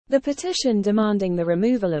The petition demanding the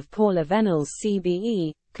removal of Paula Vennells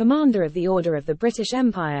CBE, Commander of the Order of the British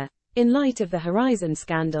Empire, in light of the Horizon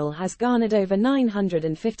scandal has garnered over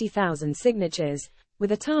 950,000 signatures,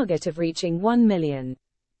 with a target of reaching 1 million.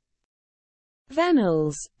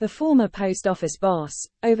 Vennells, the former post office boss,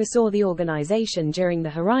 oversaw the organisation during the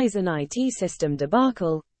Horizon IT system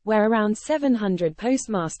debacle, where around 700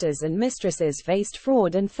 postmasters and mistresses faced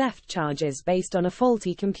fraud and theft charges based on a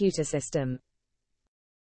faulty computer system.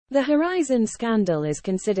 The Horizon scandal is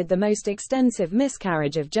considered the most extensive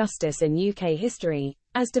miscarriage of justice in UK history,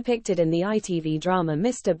 as depicted in the ITV drama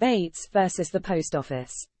Mr. Bates vs. the Post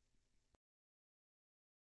Office.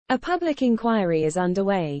 A public inquiry is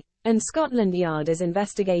underway, and Scotland Yard is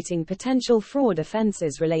investigating potential fraud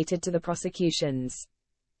offences related to the prosecutions.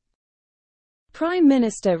 Prime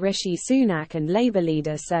Minister Rishi Sunak and Labour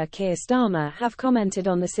leader Sir Keir Starmer have commented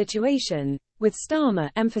on the situation, with Starmer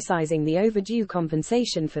emphasising the overdue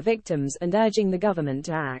compensation for victims and urging the government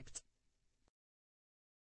to act.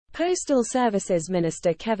 Postal Services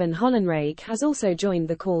Minister Kevin Hollinrake has also joined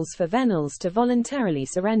the calls for Vennells to voluntarily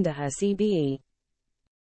surrender her CBE.